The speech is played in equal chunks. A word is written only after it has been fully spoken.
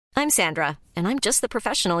I'm Sandra, and I'm just the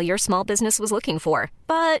professional your small business was looking for.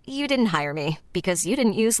 But you didn't hire me because you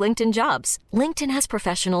didn't use LinkedIn Jobs. LinkedIn has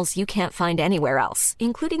professionals you can't find anywhere else,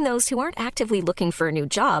 including those who aren't actively looking for a new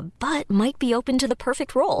job, but might be open to the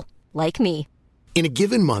perfect role, like me. In a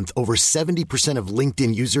given month, over 70% of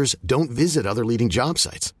LinkedIn users don't visit other leading job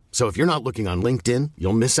sites. So if you're not looking on LinkedIn,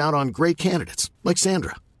 you'll miss out on great candidates like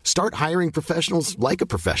Sandra. Start hiring professionals like a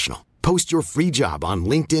professional. Post your free job on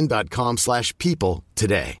linkedin.com/people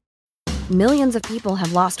today. Millions of people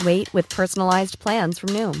have lost weight with personalized plans from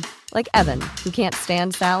Noom. Like Evan, who can't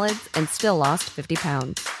stand salads and still lost 50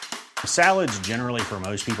 pounds. Salads generally for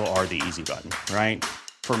most people are the easy button, right?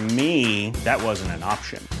 For me, that wasn't an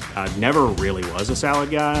option. I never really was a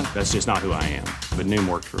salad guy. That's just not who I am. But Noom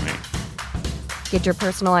worked for me. Get your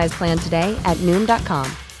personalized plan today at Noom.com.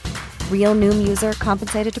 Real Noom user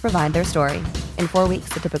compensated to provide their story. In 4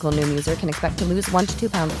 weeks, the typical Noom user can expect to lose 1 to 2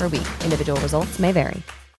 pounds per week. Individual results may vary.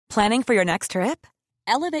 Planning for your next trip?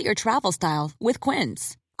 Elevate your travel style with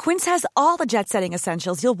Quince. Quince has all the jet-setting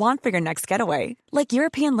essentials you'll want for your next getaway, like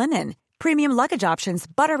European linen, premium luggage options,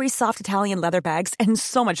 buttery soft Italian leather bags, and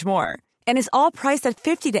so much more. And is all priced at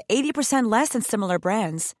 50 to 80% less than similar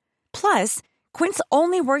brands. Plus, Quince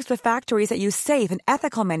only works with factories that use safe and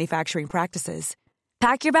ethical manufacturing practices.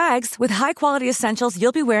 Pack your bags with high-quality essentials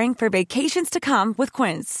you'll be wearing for vacations to come with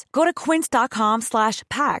Quince. Go to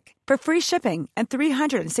quince.com/pack for free shipping and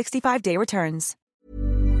 365-day returns.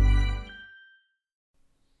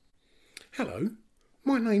 Hello,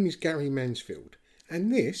 my name is Gary Mansfield,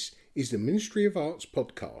 and this is the Ministry of Arts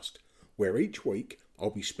podcast, where each week I'll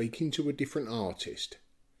be speaking to a different artist.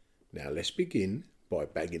 Now let's begin by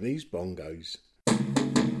bagging these bongos.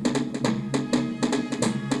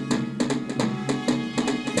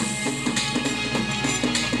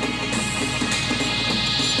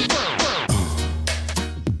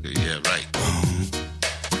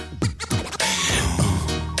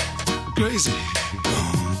 Crazy.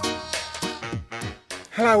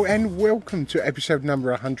 Hello and welcome to episode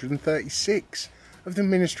number 136 of the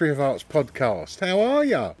Ministry of Arts podcast. How are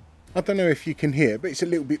ya? I don't know if you can hear, but it's a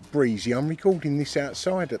little bit breezy. I'm recording this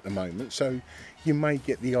outside at the moment, so you may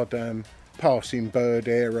get the odd passing bird,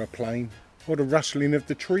 aeroplane, or the rustling of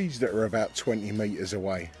the trees that are about 20 metres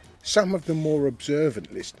away. Some of the more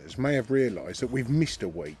observant listeners may have realised that we've missed a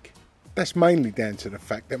week. That's mainly down to the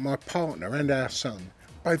fact that my partner and our son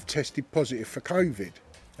both tested positive for COVID.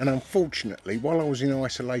 And unfortunately, while I was in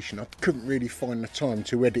isolation, I couldn't really find the time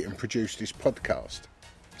to edit and produce this podcast.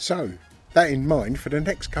 So, that in mind, for the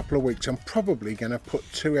next couple of weeks, I'm probably going to put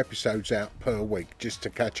 2 episodes out per week just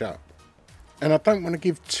to catch up. And I don't want to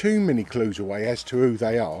give too many clues away as to who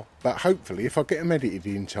they are, but hopefully if I get them edited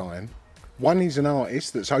in time. One is an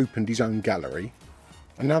artist that's opened his own gallery.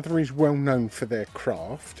 Another is well known for their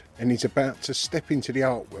craft and is about to step into the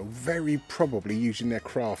art world, very probably using their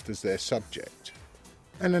craft as their subject.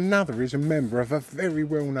 And another is a member of a very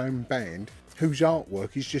well known band whose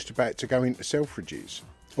artwork is just about to go into Selfridges.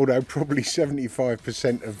 Although probably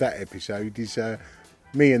 75% of that episode is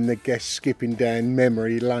me and the guests skipping down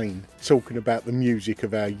memory lane, talking about the music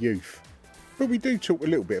of our youth. But we do talk a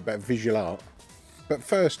little bit about visual art. But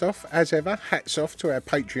first off, as ever, hats off to our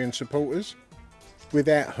Patreon supporters,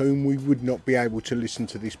 without whom we would not be able to listen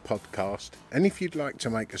to this podcast. And if you'd like to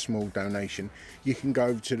make a small donation, you can go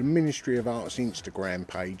over to the Ministry of Arts Instagram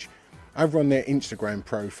page. Over on their Instagram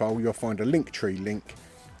profile, you'll find a Linktree link.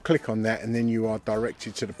 Click on that and then you are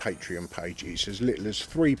directed to the Patreon page. It's as little as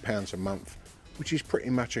 £3 a month, which is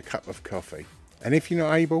pretty much a cup of coffee. And if you're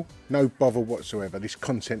not able, no bother whatsoever. This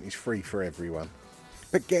content is free for everyone.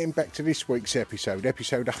 But getting back to this week's episode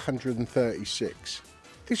 136.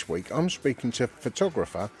 This week I'm speaking to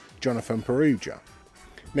photographer Jonathan Perugia.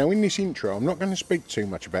 Now in this intro I'm not going to speak too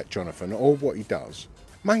much about Jonathan or what he does,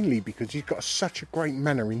 mainly because he's got such a great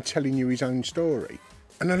manner in telling you his own story.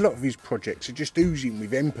 And a lot of his projects are just oozing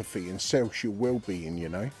with empathy and social well-being, you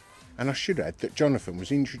know. And I should add that Jonathan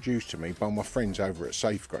was introduced to me by my friends over at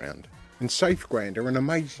Safeground. And Safeground are an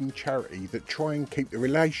amazing charity that try and keep the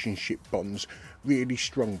relationship bonds really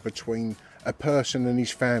strong between a person and his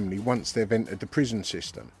family once they've entered the prison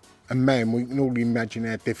system. And man, we can all imagine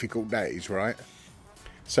how difficult that is, right?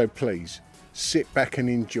 So please, sit back and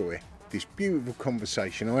enjoy this beautiful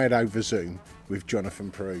conversation I had over Zoom with Jonathan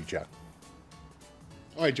Perugia.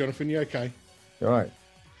 Hi Jonathan, you okay? All right.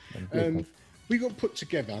 We got put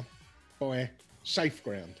together by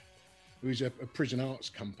Safeground, who is a prison arts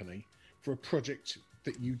company, for a project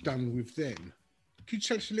that you've done with them. Could you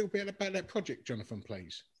tell us a little bit about that project, Jonathan,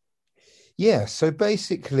 please? Yeah, so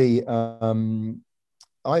basically,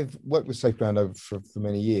 I've worked with Safeground for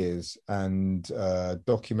many years and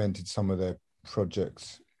documented some of their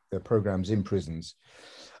projects programs in prisons.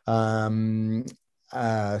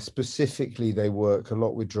 Specifically, they work a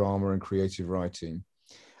lot with drama and creative writing,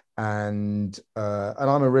 and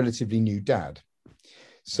I'm a relatively new dad.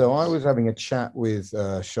 So I was having a chat with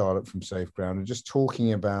Charlotte from Safe Ground and just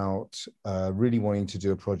talking about really wanting to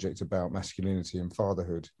do a project about masculinity and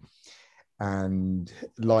fatherhood. And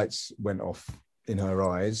lights went off in her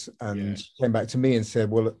eyes, and she came back to me and said,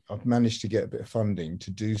 well, I've managed to get a bit of funding to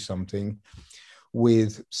do something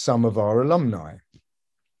with some of our alumni.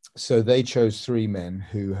 So they chose 3 men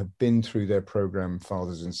who have been through their program,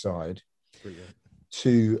 Fathers Inside,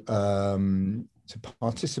 to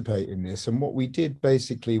participate in this. And what we did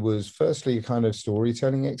basically was firstly a kind of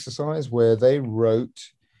storytelling exercise where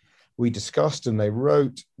we discussed and they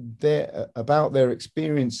wrote about their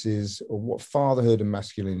experiences of what fatherhood and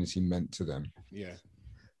masculinity meant to them,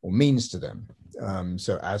 or means to them.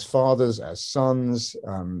 So as fathers, as sons,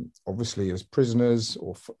 obviously as prisoners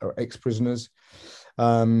or ex-prisoners.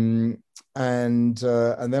 And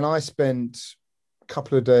then I spent a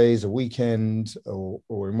couple of days, a weekend,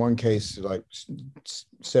 or in one case, like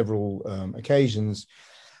several occasions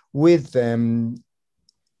with them,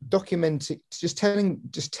 documenting, just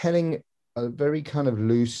telling a very kind of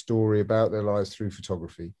loose story about their lives through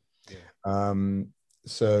photography.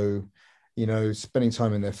 So, you know, spending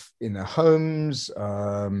time in their homes,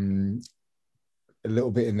 a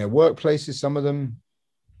little bit in their workplaces, some of them,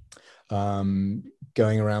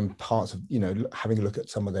 going around parts of, you know, having a look at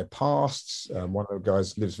some of their pasts. One of the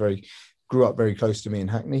guys grew up very close to me in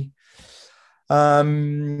Hackney.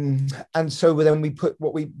 And so then we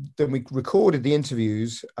recorded the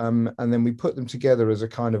interviews, and then we put them together as a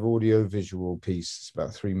kind of audio visual piece. It's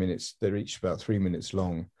about 3 minutes. They're each about 3 minutes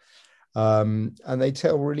long. And they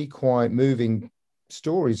tell really quite moving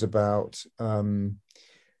stories about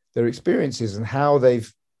their experiences and how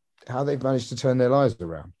they've managed to turn their lives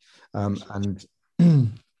around. And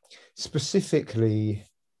specifically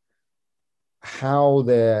how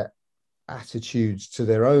their attitudes to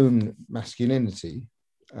their own masculinity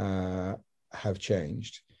have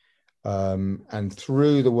changed. And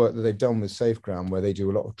through the work that they've done with Safe Ground, where they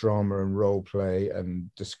do a lot of drama and role play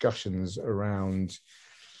and discussions around,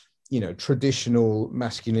 you know, traditional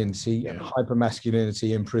masculinity and hyper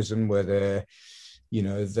masculinity in prison, where they're, you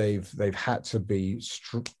know, they've had to be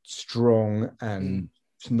strong and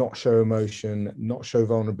not show emotion, not show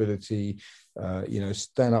vulnerability, you know,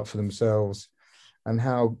 stand up for themselves, and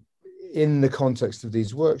how in the context of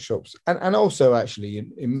these workshops, and also actually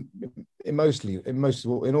in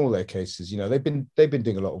all their cases, you know, they've been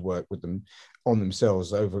doing a lot of work with them on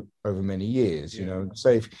themselves over many years. You know,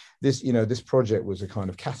 Safe, this project was a kind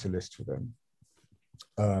of catalyst for them.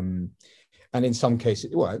 And in some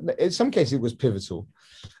cases, it was pivotal.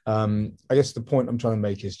 I guess the point I'm trying to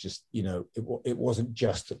make is just, you know, it wasn't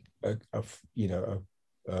just I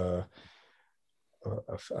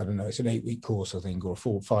don't know, it's an 8-week course, I think, or a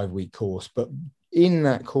 4 or 5-week course. But in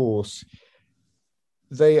that course,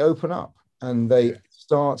 they open up and they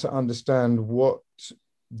start to understand what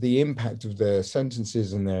the impact of their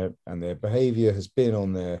sentences and their behavior has been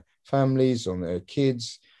on their families, on their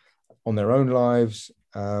kids, on their own lives.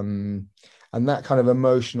 And that kind of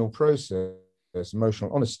emotional process,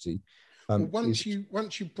 emotional honesty. Once you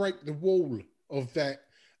break the wall of that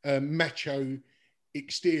macho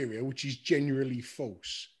exterior, which is generally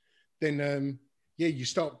false, then you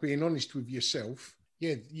start being honest with yourself.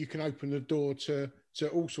 You can open the door to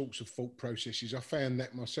all sorts of thought processes. I found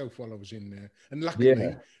that myself while I was in there, and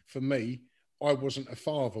luckily for me, I wasn't a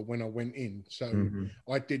father when I went in, so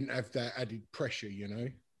I didn't have that added pressure, you know.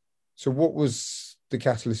 So what was the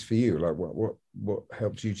catalyst for you? Like what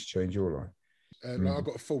helped you to change your life? Like I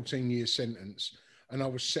got a 14-year sentence, and I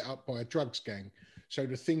was set up by a drugs gang. So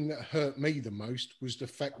the thing that hurt me the most was the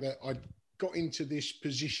fact that I got into this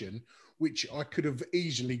position, which I could have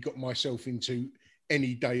easily got myself into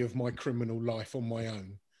any day of my criminal life on my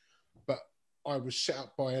own. But I was set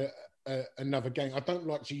up by another gang. I don't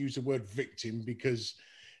like to use the word victim because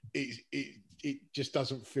it just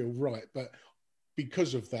doesn't feel right. But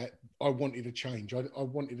because of that, I wanted a change. I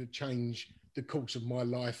wanted to change the course of my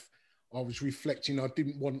life. I was reflecting. I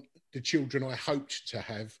didn't want the children I hoped to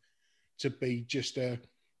have to be just a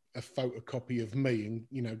photocopy of me and,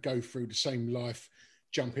 you know, go through the same life,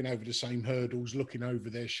 jumping over the same hurdles, looking over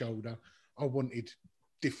their shoulder. I wanted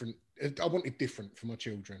different for my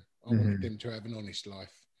children. I wanted them to have an honest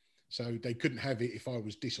life. So they couldn't have it if I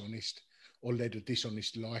was dishonest or led a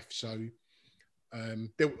dishonest life. So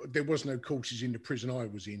there was no courses in the prison I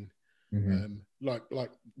was in, like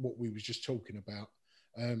what we was just talking about.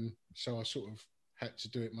 So I sort of had to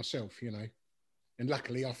do it myself, you know. And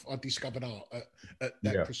luckily, I discovered art at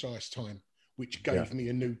that precise time, which gave me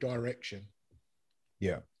a new direction.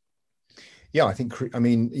 Yeah. Yeah, I think, I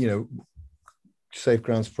mean, you know, Safe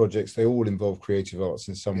Grounds projects, they all involve creative arts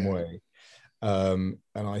in some way. And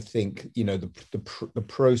I think, you know, the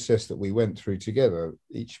process that we went through together,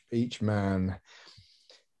 each man,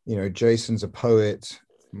 you know, Jason's a poet,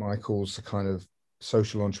 Michael's a kind of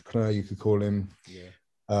social entrepreneur, you could call him.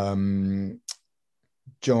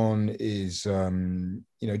 John is, you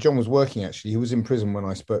know, John was working, actually. He was in prison when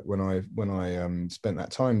I spent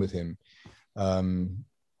that time with him.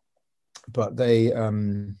 But they,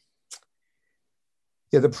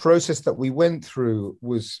 the process that we went through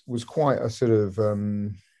was quite a sort of,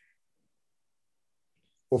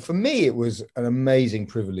 well, for me, it was an amazing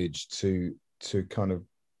privilege to kind of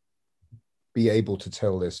be able to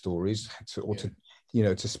tell their stories, to you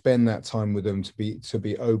know, to spend that time with them, to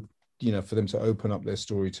be open, you know, for them to open up their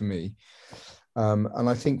story to me. And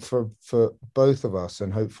I think for both of us,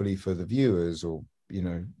 and hopefully for the viewers, or, you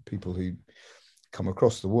know, people who come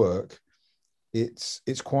across the work, it's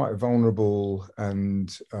quite a vulnerable and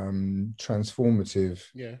transformative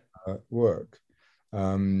work.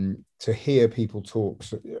 To hear people talk,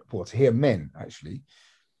 to hear men actually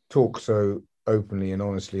talk so openly and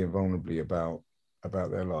honestly and vulnerably about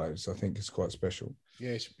their lives, I think is quite special.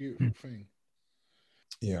 Yeah, it's a beautiful thing.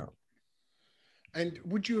 Yeah. And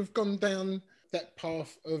would you have gone down that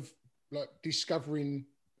path of like discovering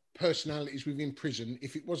personalities within prison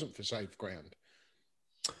if it wasn't for Safe Ground?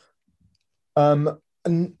 And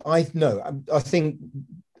I think,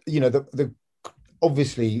 you know, the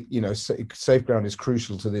obviously, you know, Safe Ground is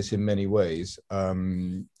crucial to this in many ways. They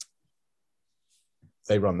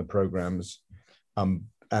run the programs, and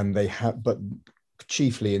they have, but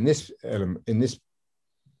chiefly in this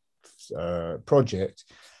project,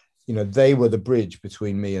 you know, they were the bridge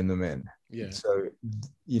between me and the men. Yeah. So,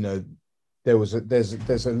 you know, there's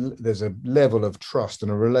a level of trust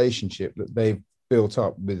and a relationship that they've built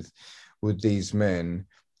up with these men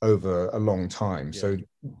over a long time. Yeah. So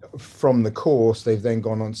from the course, they've then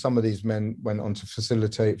gone on, some of these men went on to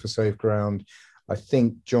facilitate for Safe Ground. I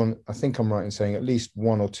think I'm right in saying at least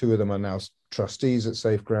one or two of them are now trustees at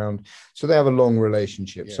Safe Ground. So they have a long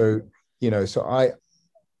relationship. Yeah. So, you know, so I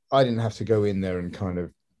didn't have to go in there and kind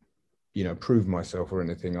of, you know, prove myself or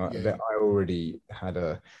anything. I already had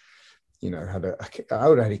I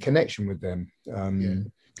already had a connection with them.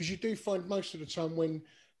 Because you do find most of the time when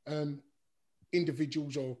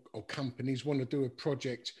individuals or companies want to do a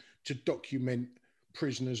project to document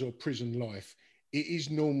prisoners or prison life, it is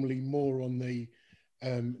normally more on the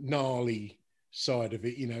gnarly side of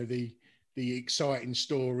it, you know, the exciting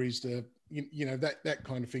stories, you know, that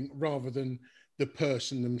kind of thing, rather than the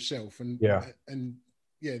person themselves. And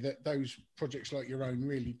those projects like your own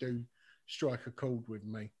really do strike a chord with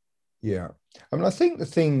me. Yeah. I mean, I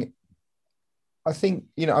think,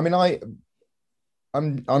 you know, I mean,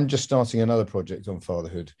 I'm just starting another project on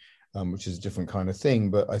fatherhood, which is a different kind of thing.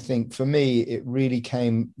 But I think for me, it really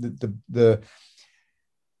came, the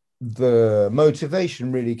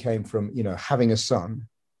motivation really came from, you know, having a son.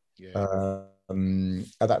 Yeah.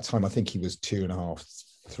 At that time, I think he was 2.5,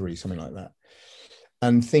 3, something like that.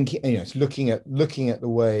 And thinking, you know, it's looking at the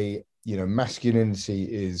way, you know, masculinity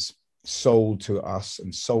is sold to us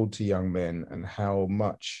and sold to young men, and how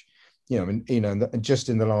much, you know, and, you know, and just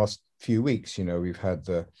in the last few weeks, you know, we've had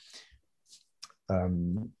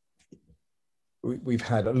we've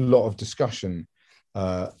had a lot of discussion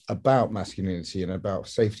about masculinity and about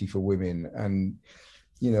safety for women, and,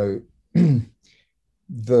 you know,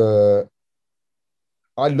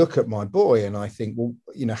 I look at my boy and I think, well,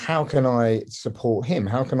 you know, how can I support him?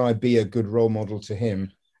 How can I be a good role model to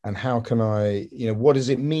him? And how can I, you know, what does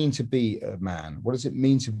it mean to be a man? What does it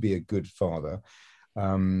mean to be a good father?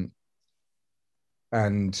 And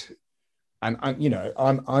you know,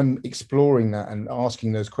 I'm exploring that and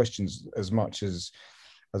asking those questions as much as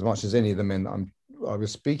any of the men that I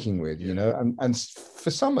was speaking with, you know, and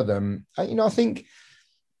for some of them, you know, I think,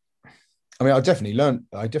 I mean, I definitely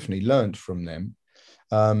learned from them.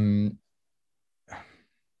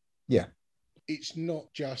 It's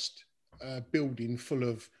not just a building full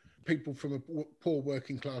of people from a poor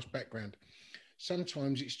working class background.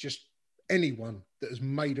 Sometimes it's just anyone that has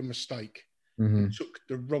made a mistake, and took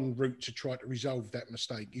the wrong route to try to resolve that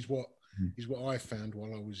mistake is what I found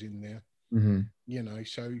while I was in there. You know,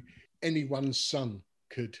 so anyone's son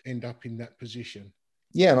could end up in that position.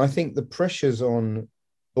 Yeah, and I think the pressures on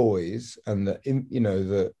boys and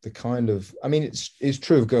the kind of, I mean, it's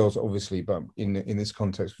true of girls obviously, but in this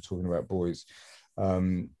context we're talking about boys,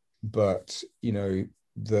 but you know,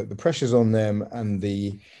 the pressures on them and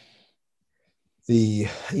the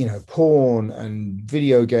porn and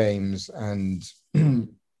video games and the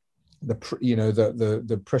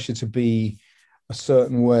pressure to be a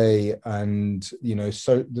certain way, and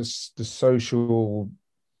so the social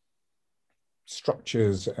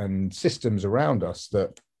structures and systems around us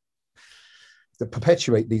that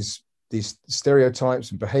perpetuate these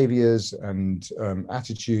stereotypes and behaviors and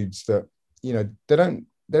attitudes that they don't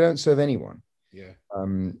serve anyone. They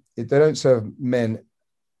don't serve men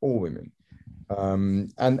or women.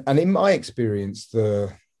 And in my experience,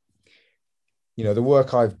 the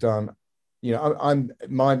work I've done,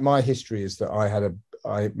 my history is that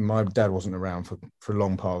my dad wasn't around for a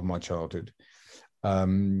long part of my childhood.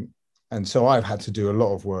 And so I've had to do a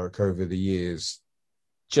lot of work over the years,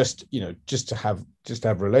 just to have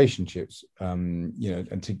relationships,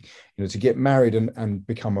 and to get married and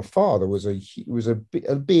become a father was a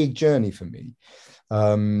big journey for me.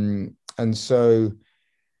 And so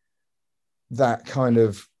that kind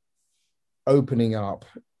of opening up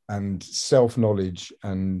and self-knowledge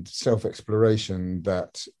and self-exploration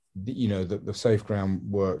that the Safe Ground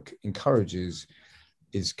work encourages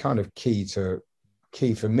is kind of key for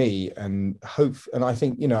me, and I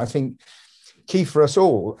think key for us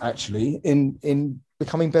all, actually, in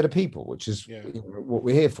becoming better people, which is what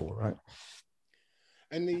we're here for, right?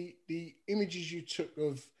 And the images you took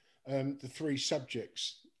of the three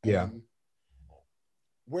subjects,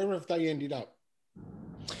 where have they ended up?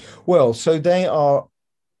 Well, so they are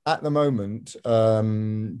at the moment,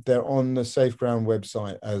 they're on the Safe Ground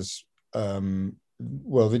website as the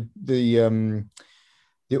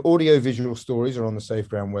audio-visual stories are on the Safe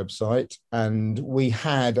Ground website, and we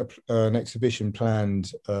had an exhibition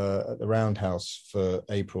planned at the Roundhouse for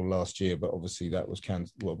April last year, but obviously that was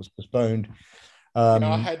was postponed.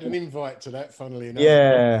 I had an invite to that, funnily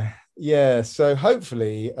enough. Yeah. So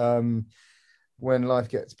hopefully, when life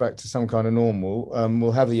gets back to some kind of normal,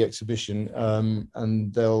 we'll have the exhibition,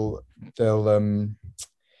 and they'll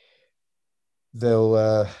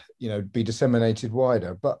be disseminated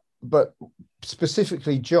wider. But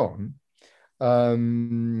specifically, John,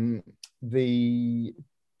 the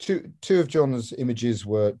two of John's images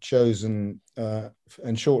were chosen and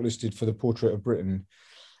shortlisted for the Portrait of Britain,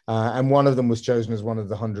 and one of them was chosen as one of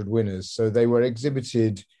the 100 winners. So they were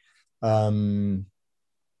exhibited.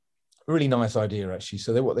 A really nice idea, actually.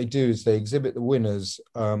 So what they do is they exhibit the winners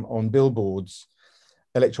on billboards,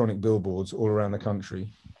 electronic billboards all around the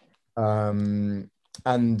country, and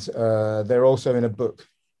they're also in a book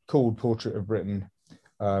called Portrait of Britain,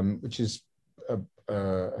 which is a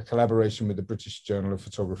collaboration with the British Journal of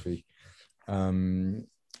Photography, and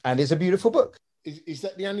it's a beautiful book. Is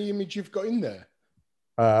that the only image you've got in there?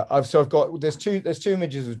 I've there's two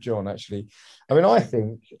images of John, actually.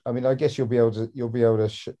 I guess you'll be able to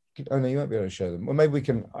oh no, you won't be able to show them. Well, maybe we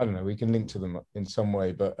can, I don't know, we can link to them in some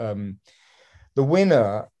way. But the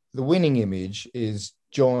winning image is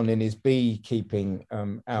John in his beekeeping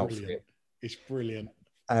outfit. Brilliant. It's brilliant.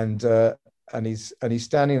 And he's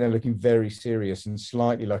standing there looking very serious and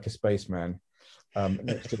slightly like a spaceman,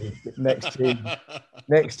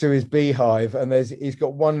 next to his beehive, and he's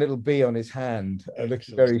got one little bee on his hand,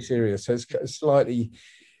 looking very serious. So it's slightly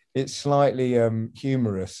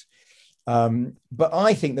humorous. But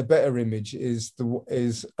I think the better image is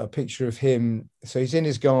a picture of him. So he's in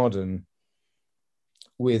his garden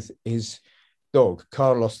with his dog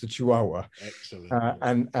Carlos the Chihuahua. Excellent.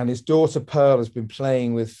 And his daughter Pearl has been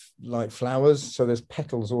playing with like flowers, so there's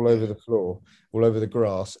petals all over the floor, all over the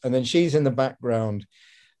grass, and then she's in the background,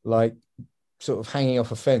 like sort of hanging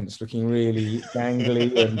off a fence, looking really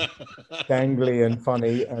dangly and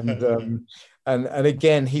funny, and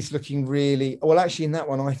again he's looking really well. Actually, in that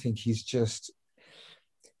one, I think he's just,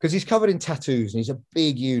 because he's covered in tattoos and he's a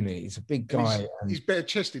big unit, he's a big guy, and he's bare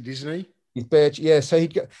chested, isn't he? He's bare, yeah. So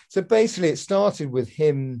basically, it started with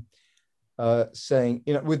him saying,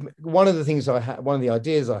 with one of the things one of the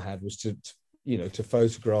ideas I had was to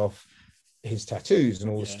photograph his tattoos and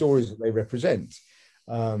all the stories that they represent.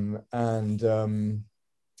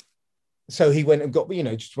 So he went and got,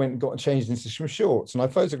 got changed into some shorts, and I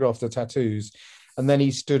photographed the tattoos, and then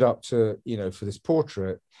he stood up to, for this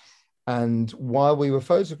portrait. And while we were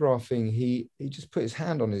photographing, he just put his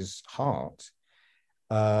hand on his heart.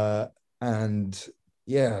 And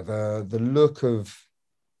yeah, the look of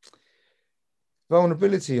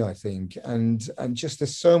vulnerability, I think, and just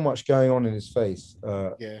there's so much going on in his face.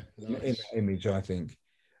 Nice. In that image, I think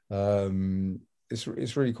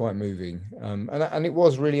it's really quite moving. And it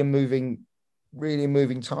was really a moving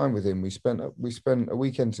time with him. We spent a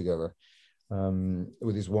weekend together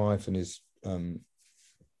with his wife and his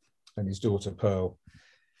daughter Pearl.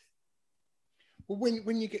 Well,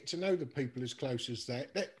 when you get to know the people as close as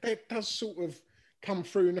that does sort of come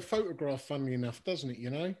through in a photograph, funnily enough, doesn't it? You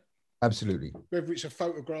know? Absolutely. Whether it's a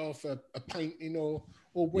photograph, a painting, or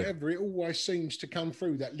whatever, it always seems to come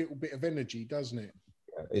through that little bit of energy, doesn't it?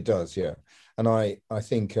 It does, yeah. And I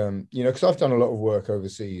think, because I've done a lot of work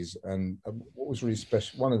overseas, and what was really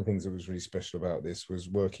special, one of the things that was really special about this was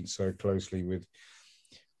working so closely with,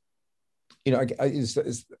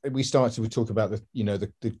 we started to talk about the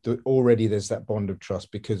already there's that bond of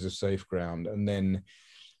trust because of Safe Ground, and then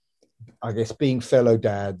I guess being fellow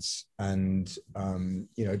dads and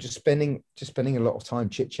just spending a lot of time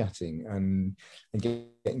chit-chatting and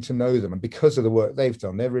getting to know them, and because of the work they've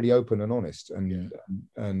done, they're really open and honest and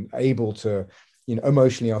able to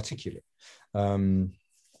emotionally articulate.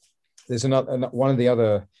 There's one of the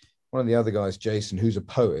other guys, Jason, who's a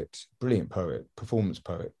poet, brilliant poet, performance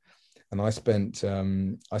poet, and I spent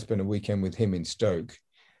a weekend with him in Stoke,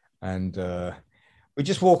 and we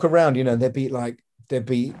just walk around, there'd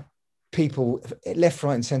be people left,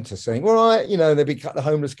 right, and centre saying, "All right," they'd be the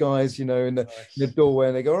homeless guys, in the doorway,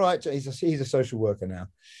 and they go, "All right, he's a social worker now."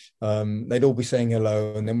 They'd all be saying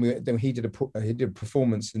hello, and then he did a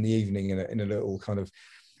performance in the evening in a little kind of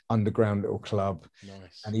underground little club.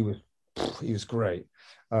 Nice. And he was great.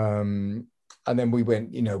 And then we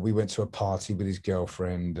went to a party with his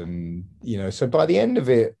girlfriend, and so by the end of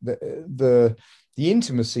it, the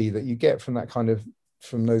intimacy that you get from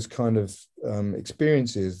those kind of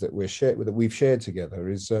experiences that we've shared together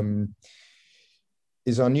is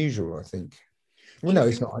unusual, I think. Well, no,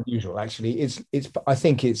 it's not unusual, actually. I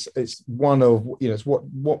think it's one of, it's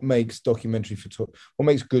what makes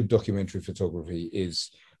good documentary photography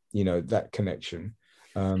is, that connection.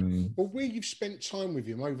 Well, where you've spent time with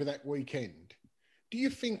him over that weekend, do you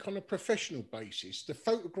think on a professional basis, the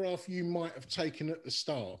photograph you might have taken at the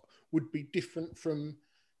start would be different from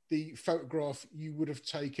the photograph you would have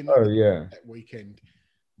taken that weekend?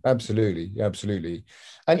 Absolutely.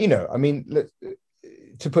 And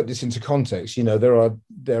to put this into context,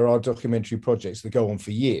 there are documentary projects that go on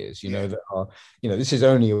for years, that are, this is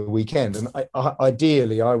only a weekend, and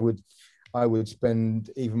ideally I would spend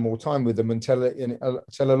even more time with them and tell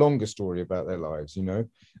a longer story about their lives,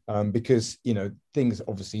 because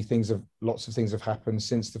lots of things have happened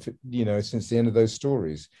since the end of those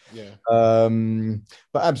stories. But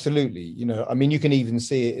absolutely, you can even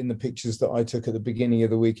see it in the pictures that I took at the beginning of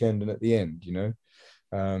the weekend and at the end,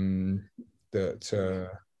 that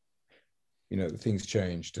things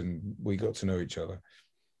changed and we got to know each other.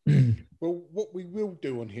 Well, what we will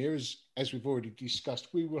do on here is, as we've already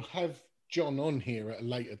discussed, we will have John on here at a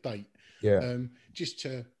later date, just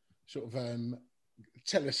to sort of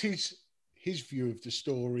tell us his view of the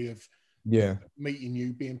story of meeting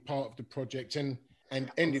you, being part of the project, and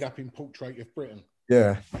ended up in Portrait of Britain.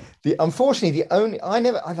 Yeah, unfortunately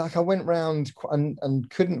I went round and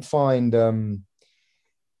couldn't find a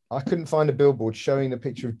billboard showing the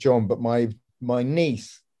picture of John, but my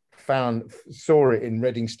niece saw it in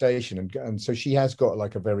Reading Station, and so she has got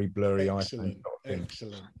like a very blurry iPhone.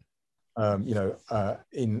 Excellent.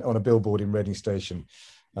 On a billboard in Reading Station.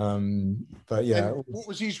 But yeah. And what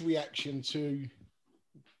was his reaction to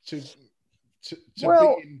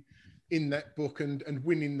being in that book and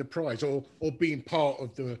winning the prize, or being part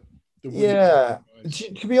of the yeah?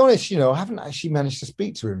 To be honest, I haven't actually managed to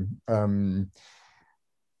speak to him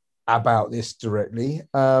about this directly.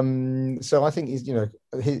 So I think he's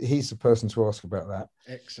the person to ask about that.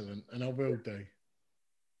 Excellent, and I will do.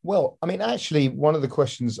 Well, actually, one of the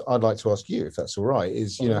questions I'd like to ask you, if that's all right,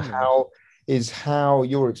 is how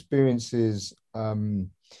your experiences in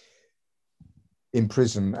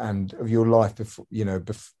prison and of your life before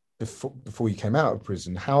you came out of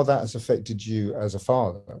prison, how that has affected you as a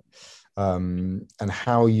father, and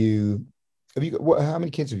how how many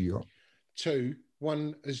kids have you got? 2.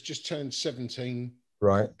 One has just turned 17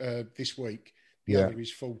 this week. The other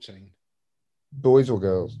is 14. Boys or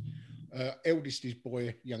girls? Eldest is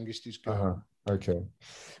boy, youngest is girl. Okay.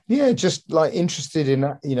 Yeah, just like interested in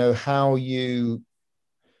how you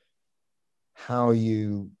are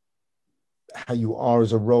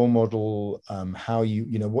as a role model, how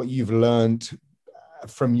what you've learned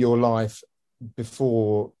from your life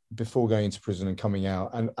before going into prison and coming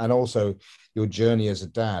out, and also your journey as a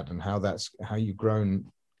dad, and how you've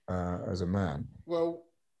grown as a man. Well,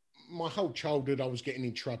 my whole childhood, I was getting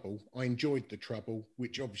in trouble. I enjoyed the trouble,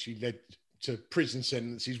 which obviously led to prison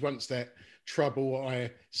sentences. Once that trouble I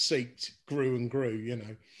seeked grew and grew,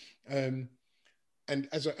 and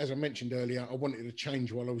as I mentioned earlier, I wanted to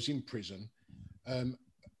change while I was in prison.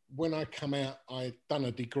 When I come out, I'd done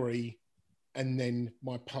a degree, and then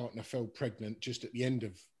my partner fell pregnant just at the end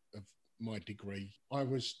of my degree, I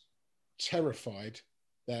was terrified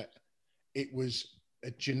that it was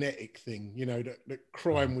a genetic thing, you know, that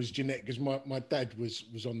crime was genetic, because my dad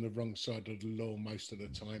was on the wrong side of the law most of the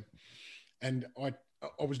time. And I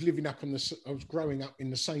was living up I was growing up in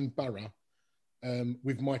the same borough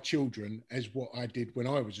with my children as what I did when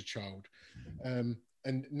I was a child.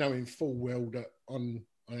 And knowing full well that on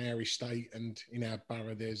our estate and in our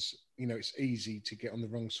borough, there's, you know, it's easy to get on the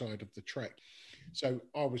wrong side of the track. So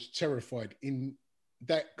I was terrified.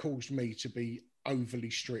 That caused me to be overly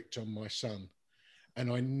strict on my son. And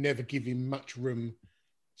I never give him much room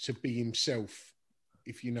to be himself,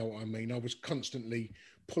 if you know what I mean. I was constantly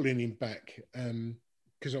pulling him back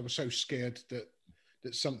because I was so scared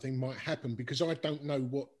that something might happen, because I don't know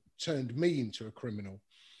what turned me into a criminal,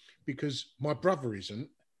 because my brother isn't.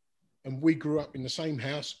 And we grew up in the same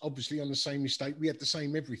house, obviously on the same estate. We had the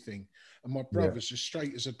same everything. And my brother's as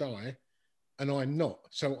straight as a die, and I'm not.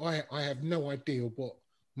 So I have no idea what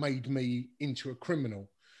made me into a criminal.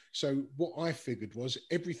 So what I figured was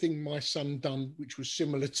everything my son done, which was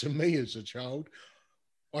similar to me as a child,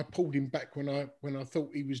 I pulled him back when I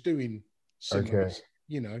thought he was doing similar. Okay.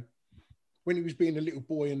 You know, when he was being a little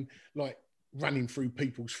boy and like running through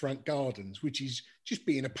people's front gardens, which is just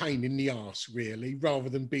being a pain in the arse, really, rather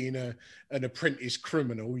than being an apprentice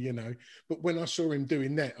criminal, you know. But when I saw him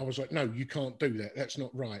doing that, I was like, no, you can't do that. That's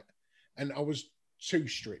not right. And I was too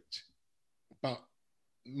strict. But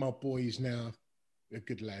my boy is now a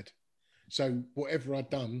good lad. So whatever I'd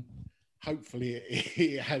done, hopefully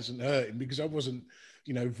it hasn't hurt him, because I wasn't,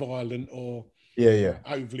 you know, violent or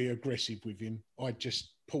overly aggressive with him. I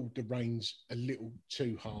just pulled the reins a little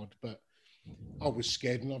too hard, but I was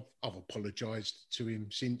scared, and I've apologised to him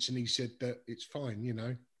since, and he said that it's fine, you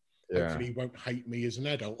know. Yeah. Hopefully he won't hate me as an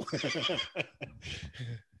adult.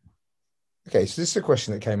 Okay, so this is a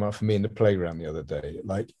question that came up for me in the playground the other day.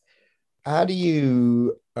 Like, how do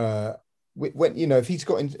you, when, you know, if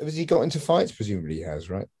has he got into fights? Presumably he has,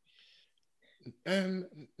 right?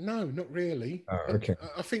 No, not really. Oh, okay.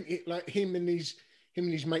 I think it, like him and his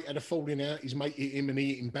mate had a falling out. His mate hit him and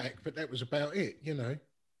he hit him back, but that was about it, you know.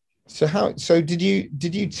 So did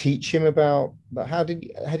you teach him about, how did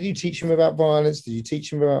you teach him about violence? Did you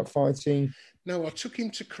teach him about fighting? No, I took him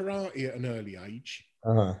to karate at an early age.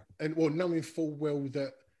 And knowing full well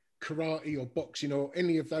that karate or boxing or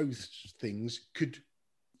any of those things could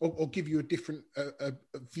or give you a different a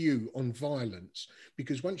view on violence,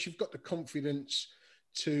 because once you've got the confidence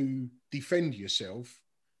to defend yourself,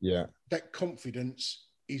 that confidence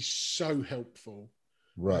is so helpful,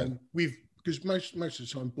 right? Because most of the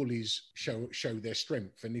time bullies show their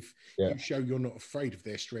strength, and if you show you're not afraid of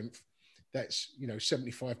their strength, that's, you know,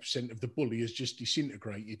 75% of the bully is just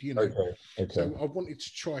disintegrated, you know. Okay. So I wanted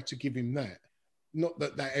to try to give him that. Not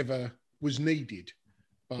that ever was needed,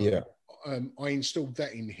 but I installed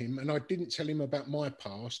that in him, and I didn't tell him about my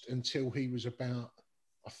past until he was about,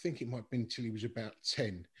 I think it might have been until he was about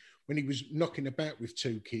 10, when he was knocking about with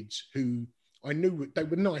two kids who I knew they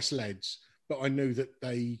were nice lads, but I knew that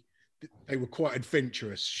they were quite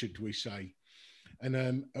adventurous, should we say. And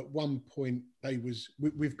at one point,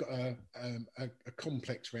 we've got a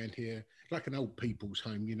complex around here, like an old people's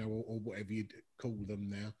home, you know, or whatever you'd call them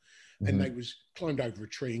now. Mm-hmm. And they was climbed over a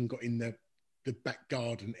tree and got in the back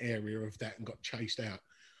garden area of that and got chased out.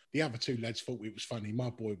 The other two lads thought it was funny.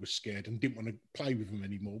 My boy was scared and didn't want to play with them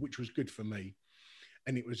anymore, which was good for me.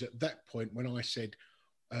 And it was at that point when I said,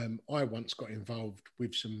 I once got involved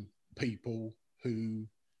with some people who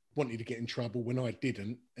wanted to get in trouble when I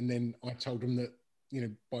didn't. And then I told them that, you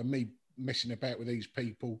know, by me messing about with these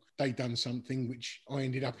people, they done something which I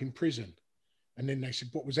ended up in prison. And then they said,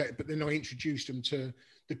 what was that? But then I introduced them to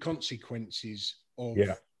the consequences of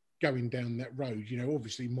going down that road. You know,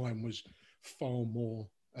 obviously mine was far more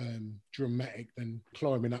dramatic than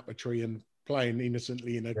climbing up a tree and playing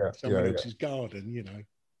innocently in someone else's garden, you know.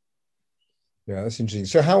 Yeah, that's interesting.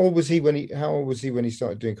 So how old was he when he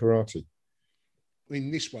started doing karate?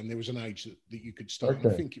 In this one, there was an age that you could start. Okay.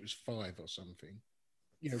 I think it was 5 or something.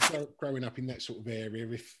 You know, growing up in that sort of area,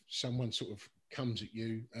 if someone sort of comes at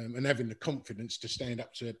you and having the confidence to stand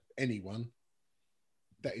up to anyone,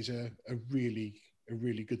 that is a really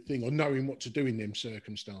good thing. Or knowing what to do in them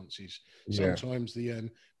circumstances. Sometimes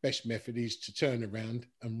the best method is to turn around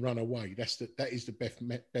and run away. That is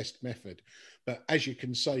the best method. But as you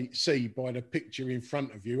can see by the picture in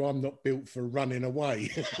front of you, I'm not built for running away.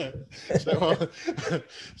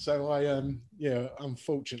 So I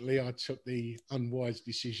unfortunately, I took the unwise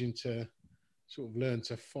decision to sort of learn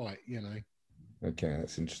to fight, you know. Okay,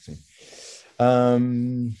 that's interesting.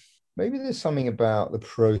 Maybe there's something about the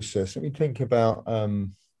process. Let me think about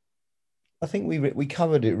I think we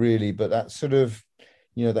covered it really, but that sort of,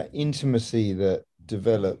 that intimacy that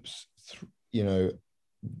develops,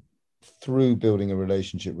 through building a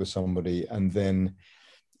relationship with somebody, and then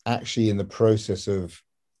actually in the process of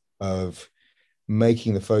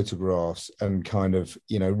making the photographs and kind of,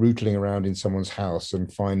 rootling around in someone's house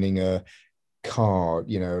and finding a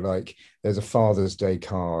card, like there's a Father's Day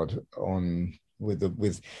card on with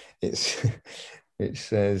it's it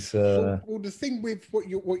says well, the thing with what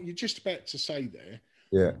you're just about to say there,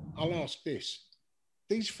 yeah, I'll ask this.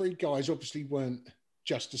 These three guys obviously weren't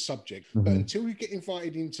just a subject, mm-hmm. but until you get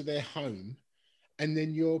invited into their home, and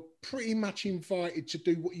then you're pretty much invited to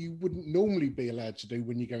do what you wouldn't normally be allowed to do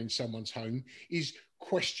when you go in someone's home, is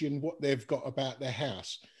question what they've got about their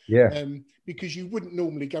house. Yeah. Because you wouldn't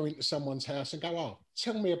normally go into someone's house and go, oh,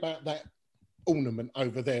 tell me about that ornament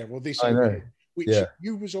over there or this over there, which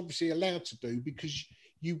you was obviously allowed to do because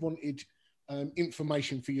you wanted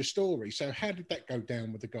information for your story. So how did that go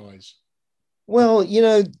down with the guys? Well,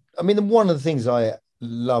 one of the things I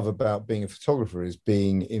love about being a photographer is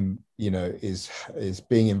being is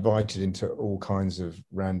being invited into all kinds of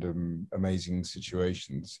random amazing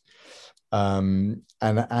situations, and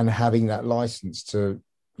having that license to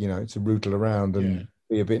to rootle around and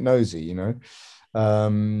be a bit nosy, and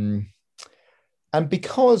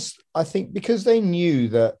because they knew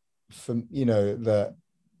that that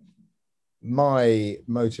my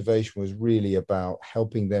motivation was really about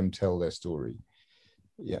helping them tell their story.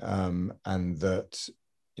 And that,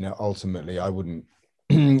 ultimately I wouldn't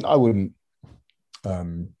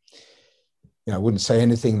say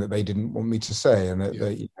anything that they didn't want me to say, and that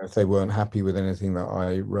they, if they weren't happy with anything that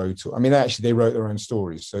I wrote, actually they wrote their own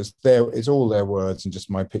stories, so it's all their words and just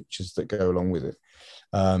my pictures that go along with it.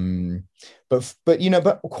 But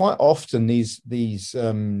quite often these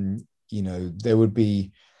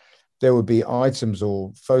there would be items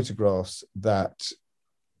or photographs that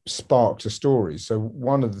sparked a story. So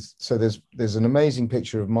there's an amazing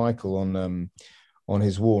picture of Michael on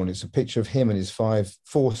his wall, and it's a picture of him and his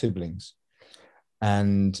four siblings,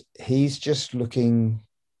 and he's just not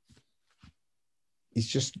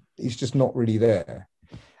really there.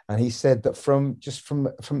 And he said that from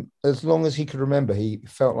as long as he could remember, he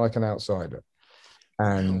felt like an outsider.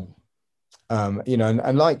 And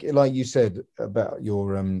and like you said about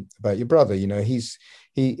your brother, his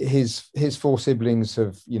four siblings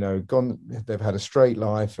have gone, they've had a straight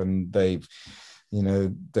life, and they've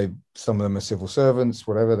some of them are civil servants,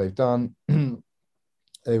 whatever they've done,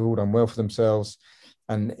 they've all done well for themselves.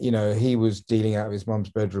 And he was dealing out of his mum's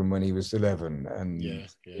bedroom when he was 11, and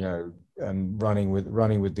and running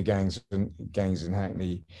with the gangs in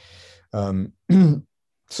Hackney.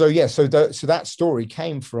 So that story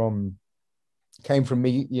came from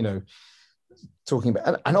me, talking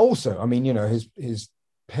about, and also, his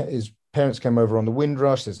parents came over on the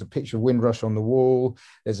Windrush. There's a picture of Windrush on the wall.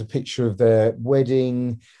 There's a picture of their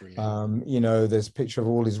wedding. There's a picture of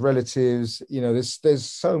all his relatives. There's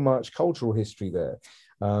so much cultural history there.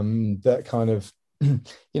 That kind of,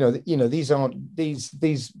 these aren't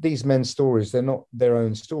these men's stories. They're not their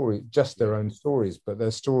own story, just their own stories, but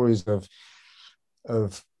they're stories of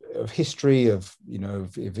history, of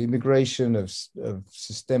immigration, of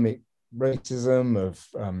systemic racism,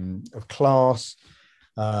 of class,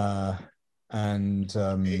 and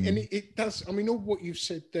it does. All what you've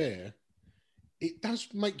said there, it does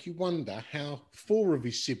make you wonder how four of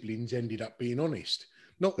his siblings ended up being honest.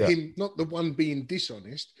 Not him, not the one being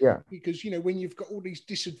dishonest. Yeah. Because when you've got all these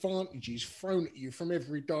disadvantages thrown at you from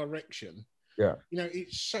every direction. Yeah.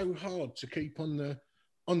 It's so hard to keep on the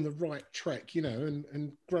right track,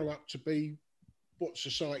 and grow up to be what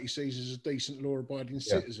society sees as a decent, law-abiding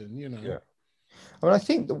citizen, Yeah. I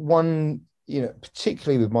think that one,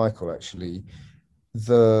 particularly with Michael, actually,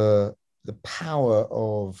 the power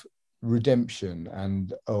of redemption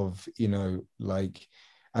and of,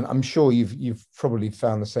 and I'm sure you've probably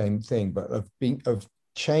found the same thing, but of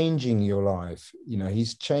changing your life.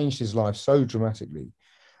 He's changed his life so dramatically,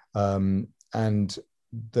 and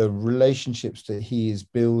the relationships that he is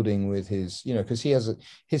building with his, because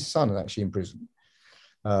his son is actually in prison,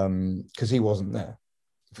 because he wasn't there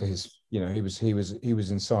for his, he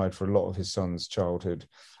was inside for a lot of his son's childhood,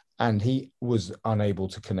 and he was unable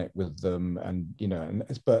to connect with them,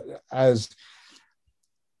 but as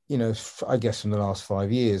I guess from the last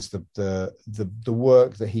 5 years, the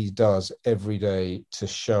work that he does every day to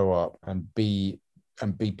show up and be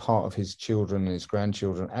part of his children and his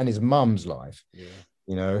grandchildren and his mum's life. Yeah.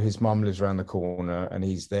 His mum lives around the corner, and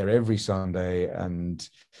he's there every Sunday, and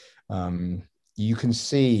you can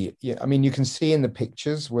see, you can see in the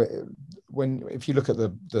pictures if you look at the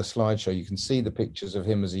slideshow, you can see the pictures of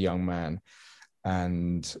him as a young man,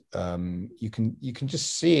 and you can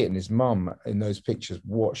just see it in his mum in those pictures,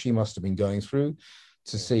 what she must have been going through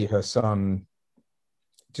to see her son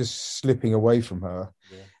just slipping away from her,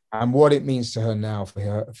 and what it means to her now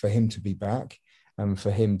for him to be back, and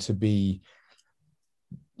for him to be,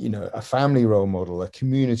 a family role model, a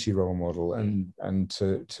community role model, and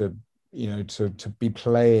to be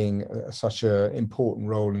playing such an important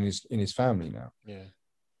role in his family now. Yeah.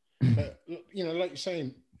 But, like you're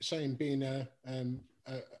saying being a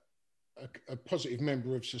positive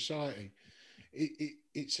member of society,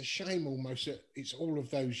 it's a shame almost that it's all of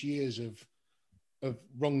those years of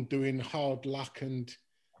wrongdoing, hard luck, and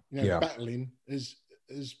battling has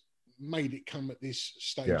made it come at this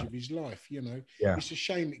stage of his life. It's a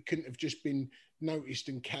shame it couldn't have just been noticed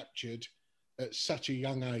and captured at such a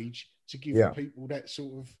young age to give people that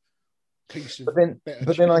sort of piece of. But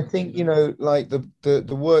then I think like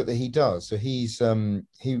the work that he does. So he's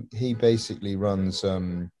he basically runs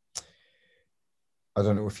I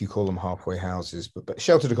don't know if you call them halfway houses, but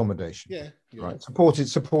sheltered accommodation. Yeah. Right.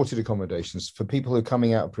 Supported accommodations for people who are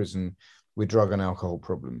coming out of prison with drug and alcohol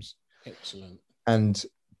problems. Excellent.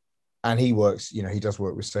 And he works, he does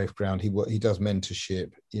work with Safe Ground. He does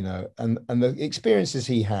mentorship, and the experiences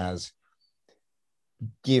he has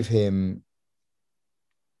give him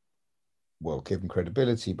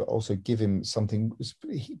credibility, but also give him something.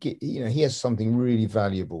 He has something really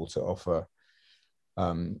valuable to offer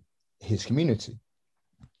his community.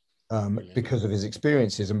 Because of his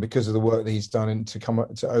experiences and because of the work that he's done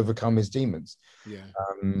to overcome his demons. Yeah.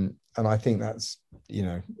 And I think that's,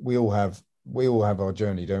 we all have our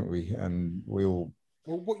journey, don't we? And we all.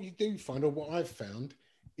 Well, what you do find, or what I've found,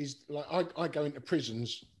 is like I go into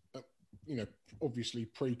prisons, obviously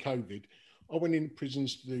pre-COVID. I went into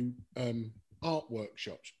prisons to do art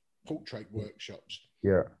workshops, portrait workshops.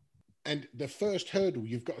 Yeah. And the first hurdle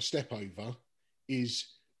you've got to step over is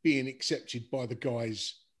being accepted by the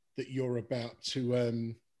guys that you're about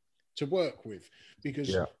to work with,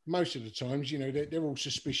 because most of the times, they're all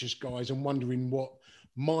suspicious guys and wondering what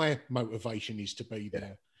my motivation is to be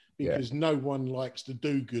there, because no one likes the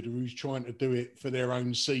do-gooder who's trying to do it for their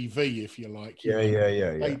own CV, if you like.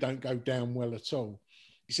 They don't go down well at all.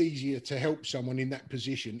 It's easier to help someone in that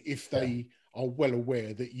position if they are well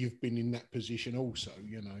aware that you've been in that position also,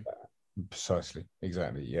 Precisely.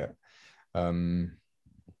 Exactly. Yeah.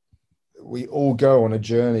 We all go on a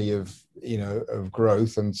journey of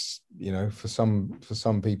growth, and for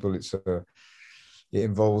some people it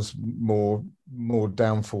involves more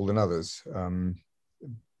downfall than others.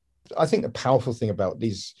 I think the powerful thing about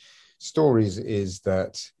these stories is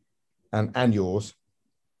that, and yours,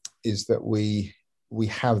 is that we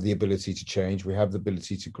have the ability to change, we have the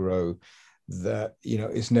ability to grow, that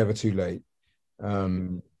it's never too late,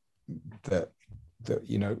 that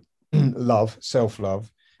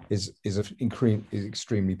self-love is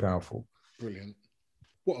extremely powerful. Brilliant.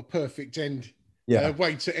 What a perfect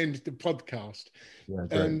way to end the podcast.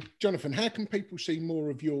 Jonathan, how can people see more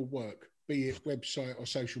of your work, be it website or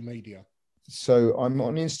social media? So I'm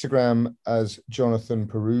on Instagram as Jonathan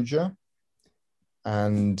Perugia,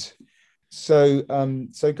 and so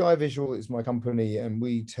Guy Visual is my company, and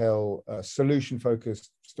we tell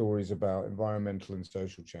solution-focused stories about environmental and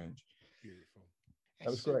social change. Beautiful. That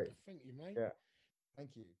was great. Thank you, mate. Yeah.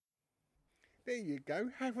 Thank you. There you go.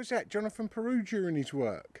 How was that, Jonathan Perugia and his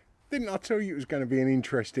work? Didn't I tell you it was going to be an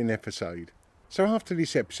interesting episode? So after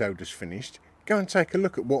this episode is finished, go and take a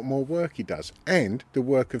look at what more work he does, and the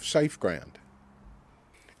work of Safe Ground.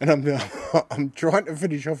 And I'm trying to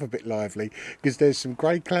finish off a bit lively because there's some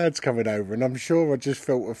grey clouds coming over, and I'm sure I just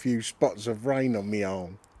felt a few spots of rain on my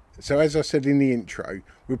arm. So as I said in the intro,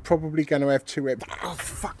 we're probably going to have two episodes. Oh,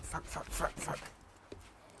 fuck.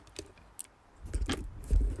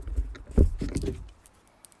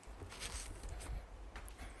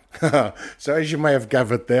 So as you may have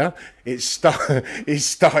gathered there, it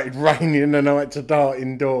started raining and I had to dart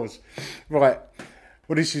indoors. Right.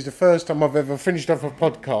 Well, this is the first time I've ever finished off a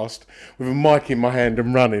podcast with a mic in my hand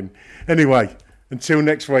and running. Anyway, until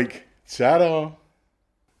next week, ta-da.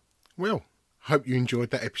 Well, hope you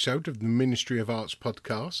enjoyed that episode of the Ministry of Arts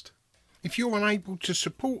podcast. If you're unable to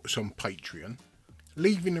support us on Patreon,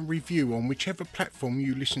 leaving a review on whichever platform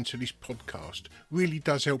you listen to this podcast really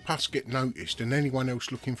does help us get noticed and anyone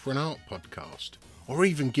else looking for an art podcast, or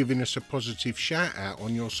even giving us a positive shout out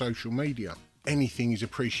on your social media. Anything is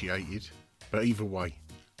appreciated, but either way,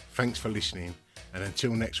 thanks for listening, and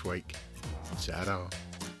until next week, ta-da.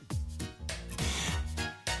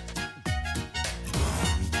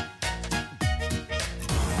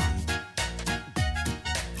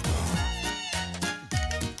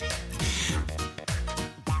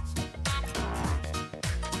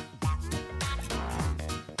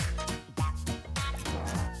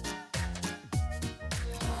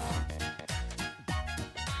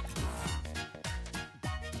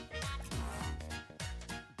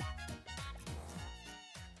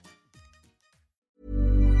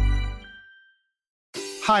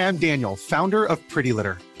 Hi, I'm Daniel, founder of Pretty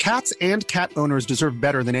Litter. Cats and cat owners deserve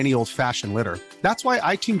better than any old-fashioned litter. That's why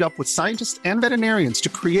I teamed up with scientists and veterinarians to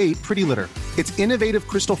create Pretty Litter. Its innovative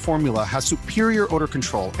crystal formula has superior odor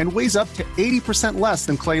control and weighs up to 80% less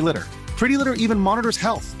than clay litter. Pretty Litter even monitors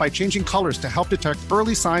health by changing colors to help detect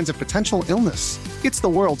early signs of potential illness. It's the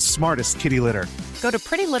world's smartest kitty litter. Go to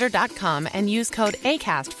prettylitter.com and use code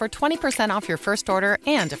ACAST for 20% off your first order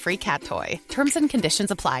and a free cat toy. Terms and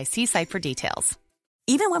conditions apply. See site for details.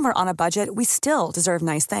 Even when we're on a budget, we still deserve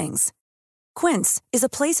nice things. Quince is a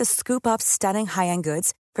place to scoop up stunning high-end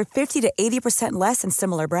goods for 50 to 80% less than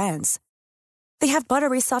similar brands. They have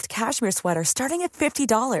buttery soft cashmere sweaters starting at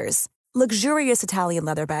 $50, luxurious Italian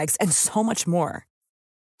leather bags, and so much more.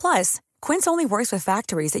 Plus, Quince only works with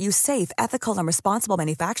factories that use safe, ethical, and responsible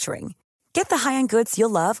manufacturing. Get the high-end goods you'll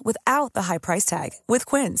love without the high price tag with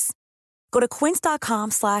Quince. Go to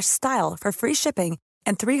quince.com/style for free shipping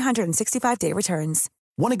and 365-day returns.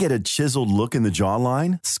 Want to get a chiseled look in the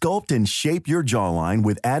jawline? Sculpt and shape your jawline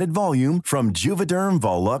with added volume from Juvederm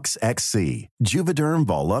Volux XC. Juvederm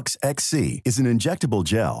Volux XC is an injectable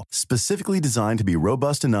gel specifically designed to be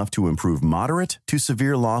robust enough to improve moderate to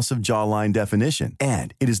severe loss of jawline definition.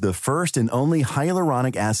 And it is the first and only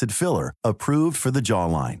hyaluronic acid filler approved for the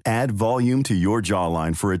jawline. Add volume to your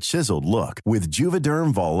jawline for a chiseled look with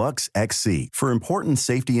Juvederm Volux XC. For important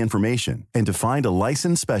safety information and to find a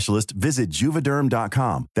licensed specialist, visit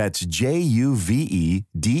Juvederm.com. That's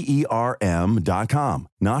Juvederm.com.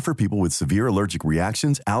 Not for people with severe allergic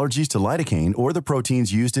reactions, allergies to lidocaine, or the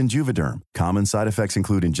proteins used in Juvederm. Common side effects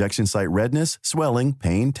include injection site redness, swelling,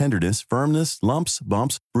 pain, tenderness, firmness, lumps,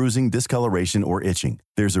 bumps, bruising, discoloration, or itching.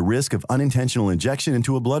 There's a risk of unintentional injection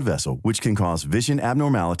into a blood vessel, which can cause vision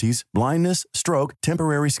abnormalities, blindness, stroke,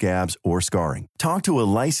 temporary scabs, or scarring. Talk to a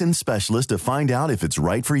licensed specialist to find out if it's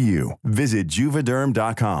right for you. Visit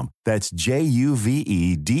Juvederm.com. That's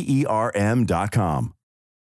Juvederm.com.